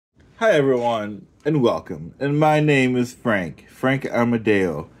Hi everyone, and welcome. And my name is Frank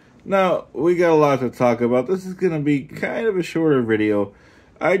Amodeo. Now, we got a lot to talk about. This is going to be kind of a shorter video.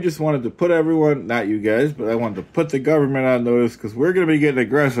 I just wanted to put everyone, not you guys, but I wanted to put the government on notice because we're going to be getting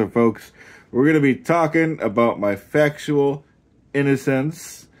aggressive, folks. We're going to be talking about my factual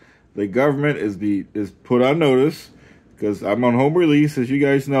innocence. The government is put on notice because I'm on home release, as you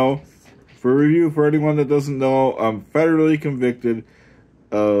guys know. For review, for anyone that doesn't know, I'm federally convicted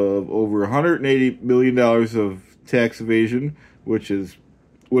of over $180 million of tax evasion, which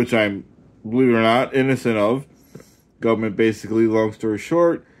I'm, believe it or not, innocent of. Government basically, long story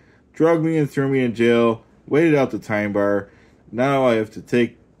short, drugged me and threw me in jail, waited out the time bar. Now I have to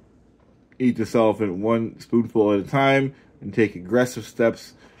eat this elephant one spoonful at a time and take aggressive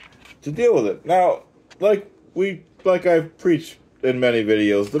steps to deal with it. Now, like I've preached in many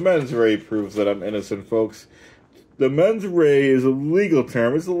videos, the mens rea proves that I'm innocent, folks. The mens rea is a legal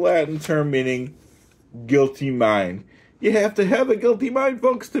term. It's a Latin term meaning guilty mind. You have to have a guilty mind,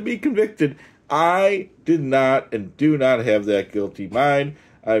 folks, to be convicted. I did not and do not have that guilty mind.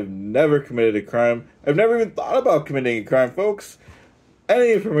 I've never committed a crime. I've never even thought about committing a crime, folks.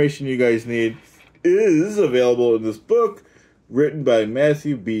 Any information you guys need is available in this book, written by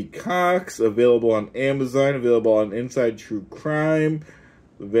Matthew B. Cox, available on Amazon, available on Inside True Crime,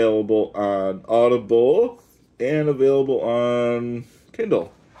 available on Audible, and available on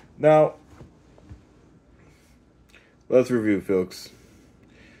Kindle. Now, let's review, folks.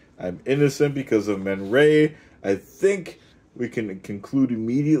 I'm innocent because of men rea. I think we can conclude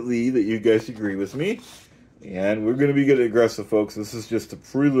immediately that you guys agree with me. And we're going to be getting aggressive, folks. This is just a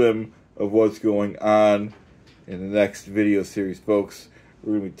prelim of what's going on in the next video series, folks.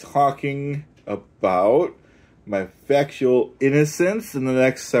 We're going to be talking about my factual innocence in the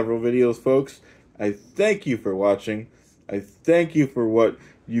next several videos, folks. I thank you for watching. I thank you for what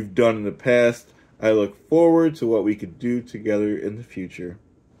you've done in the past. I look forward to what we could do together in the future.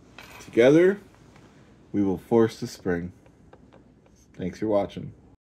 Together, we will force the spring. Thanks for watching.